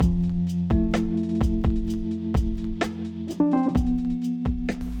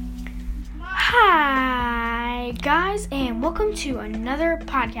welcome to another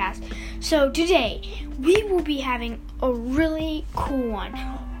podcast. So today, we will be having a really cool one.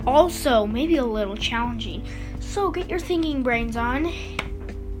 Also, maybe a little challenging. So get your thinking brains on,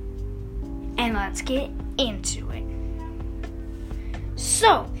 and let's get into it.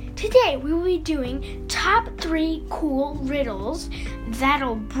 So, today we will be doing top 3 cool riddles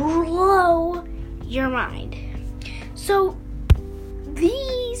that'll blow your mind. So,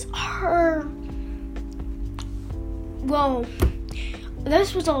 these are... Well,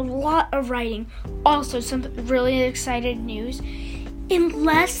 this was a lot of writing. Also, some really excited news. In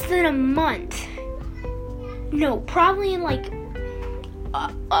less than a month. No, probably in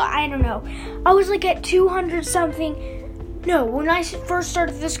I don't know. I was at 200 something. No, when I first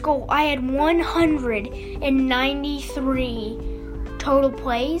started this goal, I had 193 total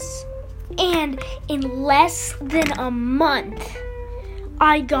plays. And in less than a month,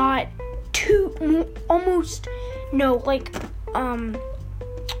 I got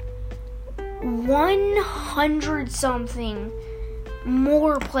 100 something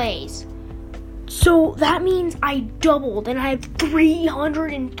more plays. So that means I doubled and I have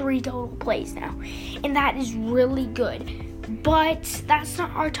 303 total plays now. And that is really good. But that's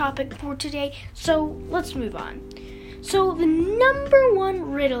not our topic for today. So let's move on. So the number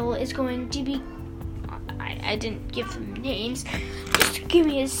 1 riddle is going to be... I didn't give them names. Just give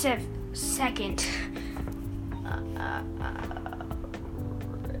me a second.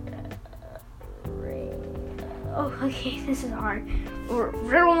 Oh, okay, this is hard.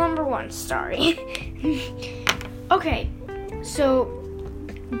 Riddle number 1, sorry. Okay, so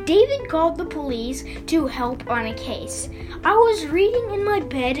David called the police to help on a case. I was reading in my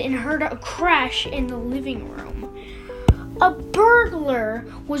bed and heard a crash in the living room. A burglar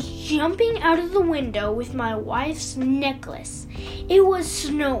was jumping out of the window with my wife's necklace. It was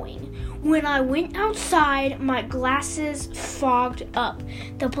snowing. When I went outside, my glasses fogged up.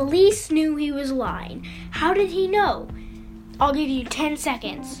 The police knew he was lying. How did he know? I'll give you 10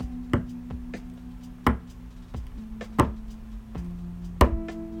 seconds.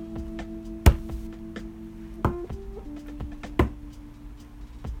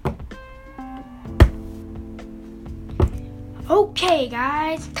 Okay,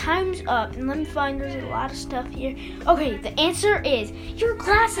 guys, time's up. And let me find, there's a lot of stuff here. Okay, the answer is your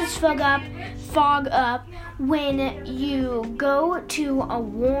glasses fog up when you go to a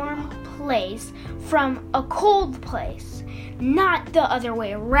warm place from a cold place, not the other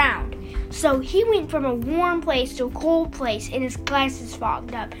way around. So he went from a warm place to a cold place and his glasses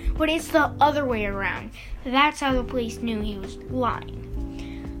fogged up, but it's the other way around. That's how the police knew he was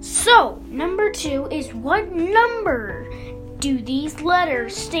lying. So, number 2 is, what number do these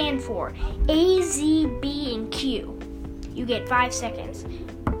letters stand for? A, Z, B, and Q. You get 5 seconds.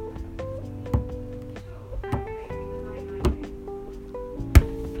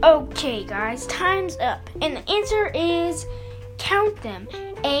 Okay, guys, time's up. And the answer is, count them.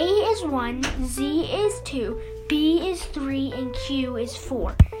 A is 1, Z is 2, B is 3, and Q is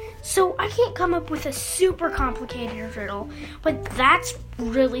 4. So I can't come up with a super complicated riddle, but that's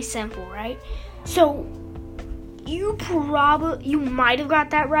really simple, right? So you might have got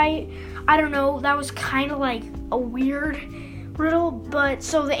that right. I don't know. That was kind of like a weird riddle, but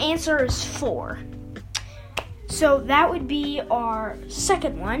so the answer is 4. So that would be our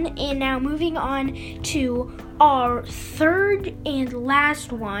second one. And now moving on to our third and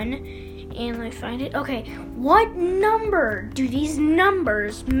last one. And let me find it. Okay. What number do these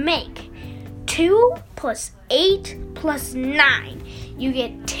numbers make? 2 plus 8 plus 9. You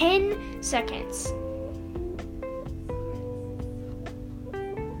get 10 seconds.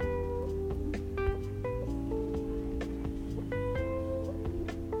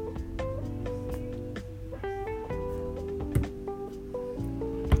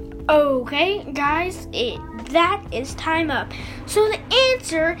 Okay, guys, that is time up. So the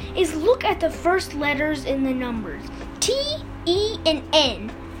answer is, look at the first letters in the numbers. T, E, and N.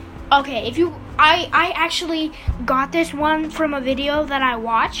 Okay, I actually got this one from a video that I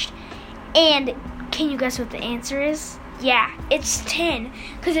watched. And can you guess what the answer is? Yeah, it's 10,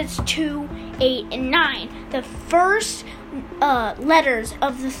 because it's 2, 8, and 9. The first letters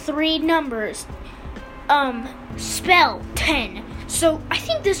of the 3 numbers spell 10. So I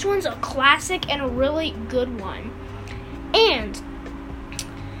think this one's a classic and a really good one. And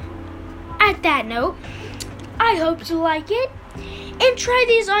at that note, I hope you like it. And try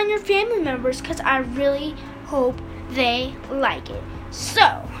these on your family members, because I really hope they like it.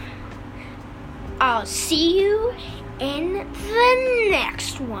 So, I'll see you in the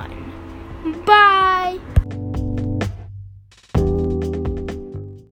next one. Bye.